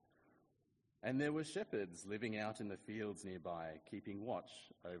And there were shepherds living out in the fields nearby, keeping watch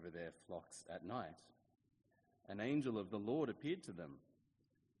over their flocks at night. An angel of the Lord appeared to them,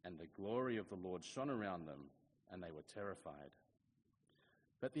 and the glory of the Lord shone around them, and they were terrified.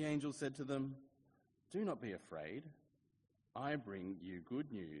 But the angel said to them, "Do not be afraid. I bring you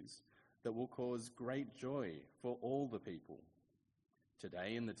good news that will cause great joy for all the people.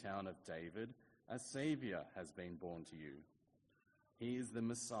 Today in the town of David, a Saviour has been born to you. He is the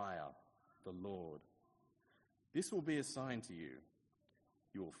Messiah, the Lord. This will be a sign to you.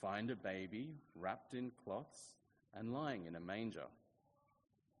 You will find a baby wrapped in cloths and lying in a manger."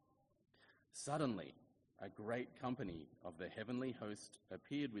 Suddenly, a great company of the heavenly host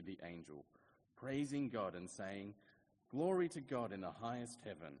appeared with the angel, praising God and saying, "Glory to God in the highest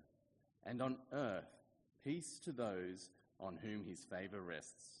heaven, and on earth peace to those on whom his favour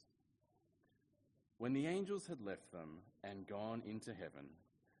rests." When the angels had left them and gone into heaven,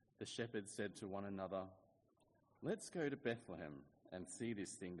 the shepherds said to one another, "Let's go to Bethlehem and see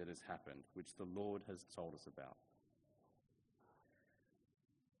this thing that has happened, which the Lord has told us about."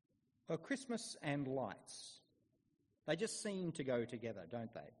 Well, Christmas and lights, they just seem to go together,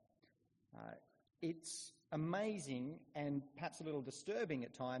 don't they? It's amazing and perhaps a little disturbing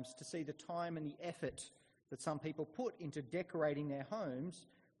at times to see the time and the effort that some people put into decorating their homes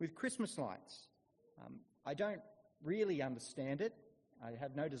with Christmas lights. I don't really understand it. I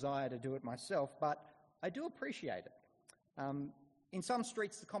have no desire to do it myself, but I do appreciate it. In some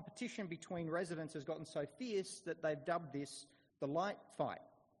streets, the competition between residents has gotten so fierce that they've dubbed this the light fight,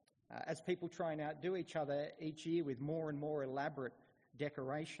 as people try and outdo each other each year with more and more elaborate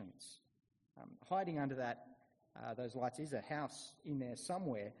decorations. Hiding under those lights is a house in there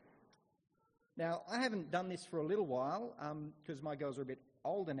somewhere. Now, I haven't done this for a little while because my girls are a bit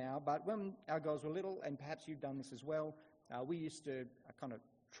older now, but when our girls were little, and perhaps you've done this as well, we used to kind of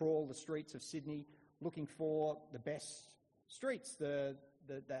trawl the streets of Sydney looking for the best streets, the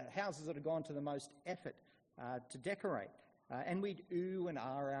houses that had gone to the most effort to decorate. And we'd ooh and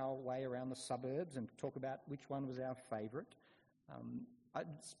ah our way around the suburbs and talk about which one was our favourite.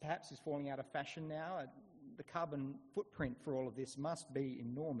 Perhaps it's falling out of fashion now. The carbon footprint for all of this must be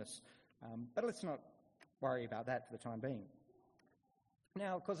enormous. But let's not worry about that for the time being.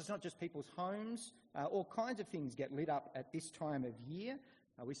 Now, of course, it's not just people's homes. All kinds of things get lit up at this time of year.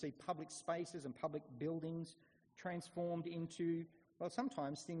 We see public spaces and public buildings transformed into, well,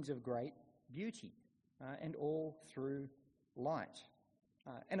 sometimes things of great beauty, and all through light.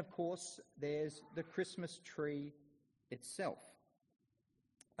 And of course, there's the Christmas tree itself.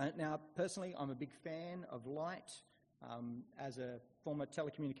 Now, personally, I'm a big fan of light. As a former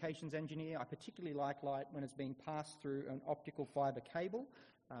telecommunications engineer, I particularly like light when it's being passed through an optical fibre cable,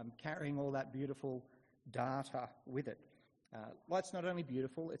 carrying all that beautiful data with it. Light's not only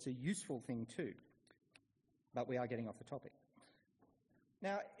beautiful, it's a useful thing too. But we are getting off the topic.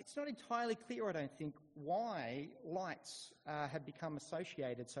 Now, it's not entirely clear, I don't think, why lights have become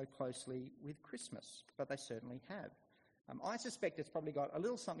associated so closely with Christmas, but they certainly have. I suspect it's probably got a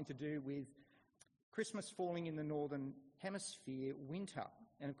little something to do with Christmas falling in the northern hemisphere winter,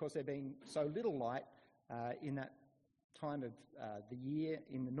 and of course there being so little light in that time of the year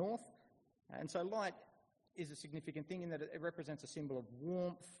in the north. And so light is a significant thing in that it represents a symbol of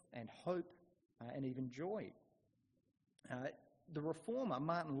warmth and hope and even joy. The reformer,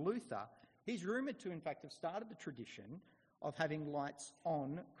 Martin Luther, he's rumoured to in fact have started the tradition of having lights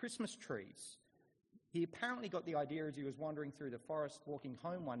on Christmas trees. He apparently got the idea as he was wandering through the forest walking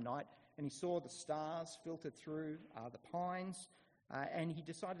home one night, and he saw the stars filtered through the pines, and he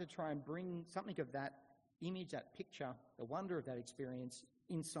decided to try and bring something of that image, that picture, the wonder of that experience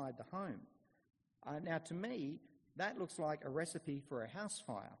inside the home. Now, to me, that looks like a recipe for a house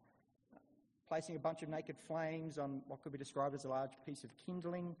fire. Placing a bunch of naked flames on what could be described as a large piece of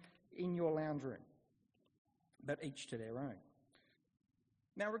kindling in your lounge room. But each to their own.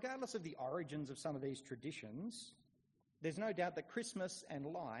 Now, regardless of the origins of some of these traditions, there's no doubt that Christmas and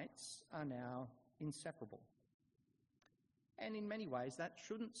lights are now inseparable. And in many ways, that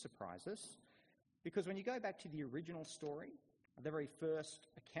shouldn't surprise us, because when you go back to the original story, the very first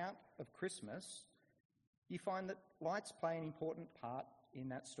account of Christmas, you find that lights play an important part in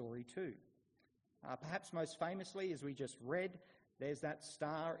that story too. Perhaps most famously, as we just read, there's that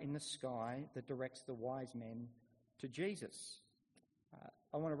star in the sky that directs the wise men to Jesus.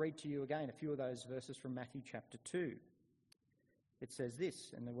 I want to read to you again a few of those verses from Matthew chapter 2. It says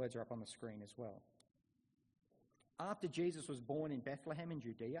this, and the words are up on the screen as well. After Jesus was born in Bethlehem in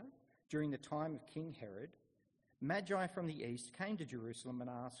Judea, during the time of King Herod, Magi from the east came to Jerusalem and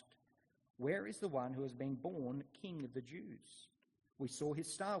asked, "Where is the one who has been born King of the Jews? We saw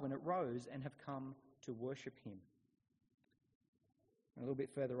his star when it rose and have come to worship him." A little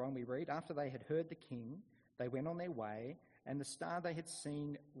bit further on we read, "After they had heard the king, they went on their way, and the star they had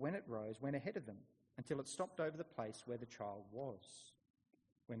seen when it rose went ahead of them until it stopped over the place where the child was.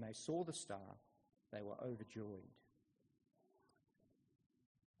 When they saw the star, they were overjoyed."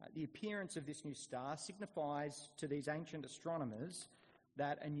 The appearance of this new star signifies to these ancient astronomers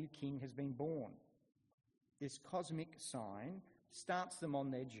that a new king has been born. This cosmic sign starts them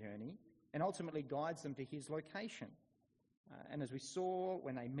on their journey and ultimately guides them to his location. And as we saw,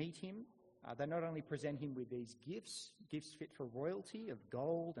 when they meet him, they not only present him with these gifts fit for royalty of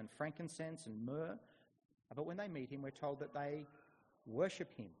gold and frankincense and myrrh, but when they meet him, we're told that they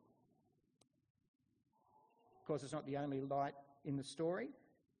worship him. Of course, it's not the only light in the story.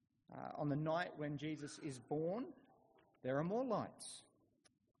 On the night when Jesus is born, there are more lights.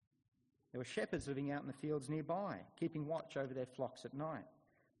 There were shepherds living out in the fields nearby, keeping watch over their flocks at night.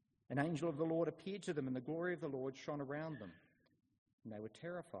 An angel of the Lord appeared to them, and the glory of the Lord shone around them, and they were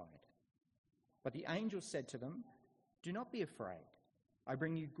terrified. But the angel said to them, "Do not be afraid. I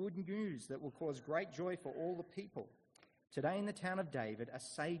bring you good news that will cause great joy for all the people. Today in the town of David, a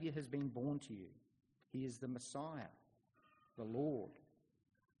Saviour has been born to you. He is the Messiah, the Lord.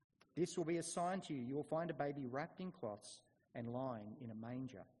 This will be a sign to you. You will find a baby wrapped in cloths and lying in a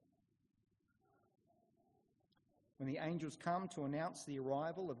manger." When the angels come to announce the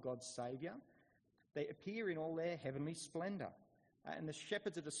arrival of God's Saviour, they appear in all their heavenly splendour. And the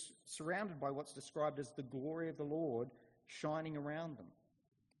shepherds are surrounded by what's described as the glory of the Lord shining around them.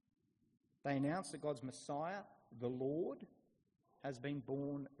 They announce that God's Messiah, the Lord, has been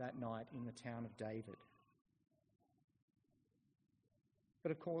born that night in the town of David.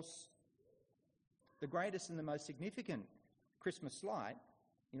 But of course, the greatest and the most significant Christmas light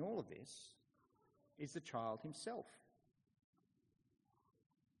in all of this is the child himself.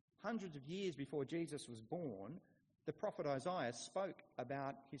 Hundreds of years before Jesus was born, the prophet Isaiah spoke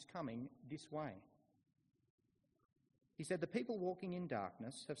about his coming this way. He said, "The people walking in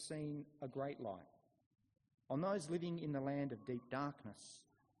darkness have seen a great light. On those living in the land of deep darkness,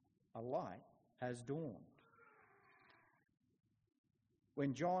 a light has dawned."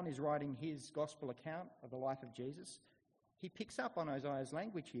 When John is writing his gospel account of the life of Jesus, he picks up on Isaiah's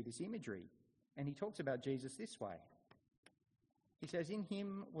language here, this imagery, and he talks about Jesus this way. He says, "In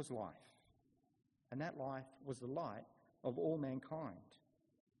him was life, and that life was the light of all mankind.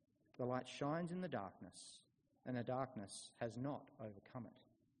 The light shines in the darkness, and the darkness has not overcome it."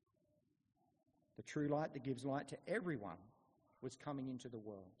 The true light that gives light to everyone was coming into the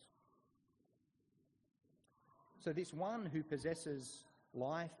world. So this one who possesses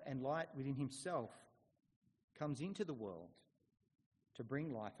life and light within himself comes into the world to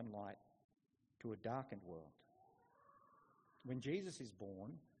bring life and light to a darkened world. When Jesus is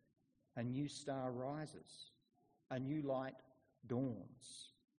born, a new star rises, a new light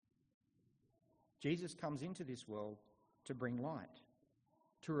dawns. Jesus comes into this world to bring light,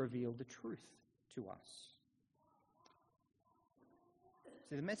 to reveal the truth to us.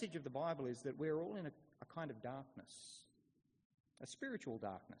 So the message of the Bible is that we're all in a kind of darkness, a spiritual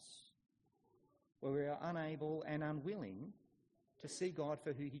darkness, where we are unable and unwilling to see God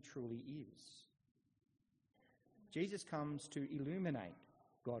for who he truly is. Jesus comes to illuminate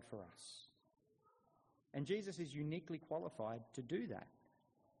God for us. And Jesus is uniquely qualified to do that.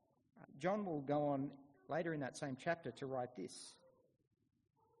 John will go on later in that same chapter to write this.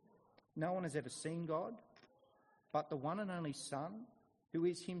 "No one has ever seen God, but the one and only Son, who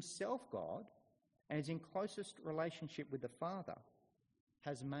is himself God and is in closest relationship with the Father,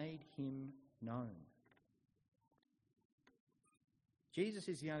 has made him known." Jesus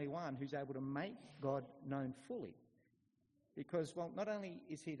is the only one who's able to make God known fully. Because, well, not only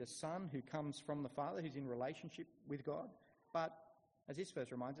is he the Son who comes from the Father, who's in relationship with God, but, as this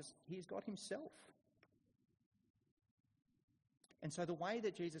verse reminds us, he is God himself. And so the way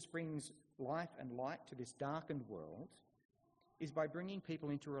that Jesus brings life and light to this darkened world is by bringing people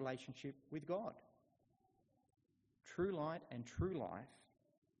into relationship with God. True light and true life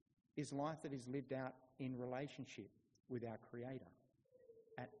is life that is lived out in relationship with our Creator,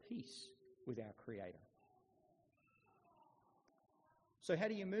 at peace with our Creator. So how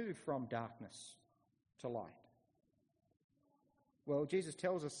do you move from darkness to light? Well, Jesus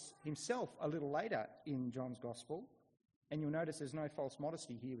tells us himself a little later in John's Gospel, and you'll notice there's no false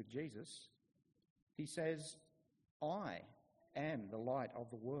modesty here with Jesus. He says, "I am the light of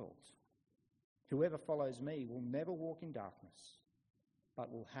the world. Whoever follows me will never walk in darkness,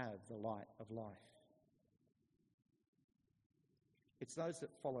 but will have the light of life." It's those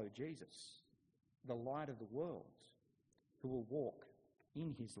that follow Jesus, the light of the world, who will walk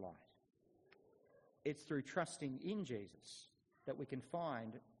in his light. It's through trusting in Jesus that we can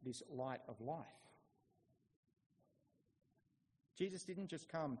find this light of life. Jesus didn't just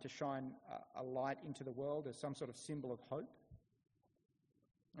come to shine a light into the world as some sort of symbol of hope.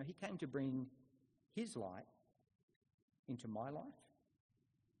 No, he came to bring his light into my life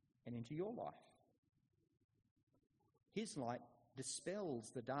and into your life. His light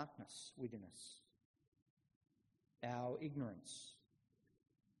dispels the darkness within us, our ignorance,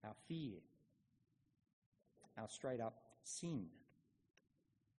 our fear, our straight up sin.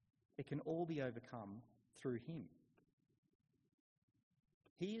 It can all be overcome through him.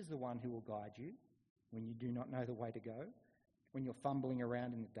 He is the one who will guide you when you do not know the way to go, when you're fumbling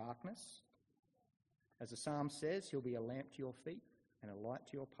around in the darkness. As the psalm says, he'll be a lamp to your feet and a light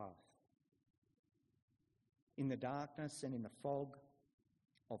to your path. In the darkness and in the fog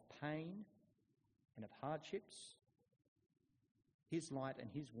of pain and of hardships, his light and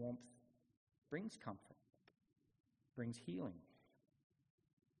his warmth brings comfort, brings healing.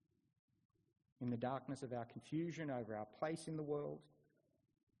 In the darkness of our confusion over our place in the world,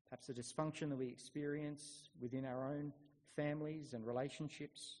 perhaps the dysfunction that we experience within our own families and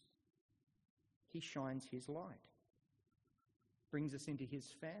relationships, he shines his light, brings us into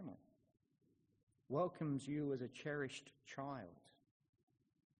his family, welcomes you as a cherished child,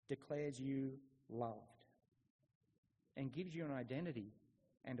 declares you loved, and gives you an identity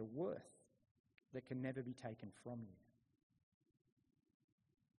and a worth that can never be taken from you.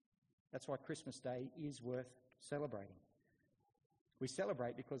 That's why Christmas Day is worth celebrating. We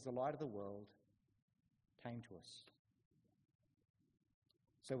celebrate because the light of the world came to us.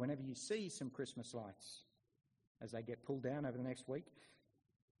 So whenever you see some Christmas lights as they get pulled down over the next week,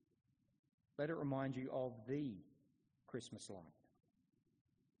 let it remind you of the Christmas light.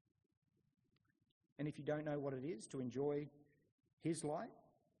 And if you don't know what it is to enjoy his light,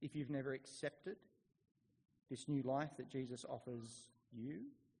 if you've never accepted this new life that Jesus offers you,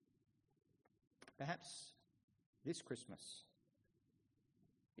 perhaps this Christmas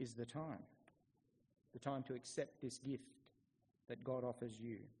is the time to accept this gift that God offers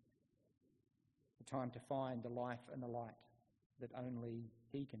you, the time to find the life and the light that only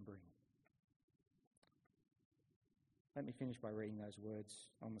he can bring. Let me finish by reading those words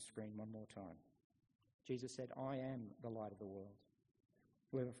on the screen one more time. Jesus said, "I am the light of the world.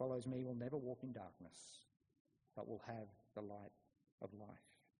 Whoever follows me will never walk in darkness, but will have the light of life."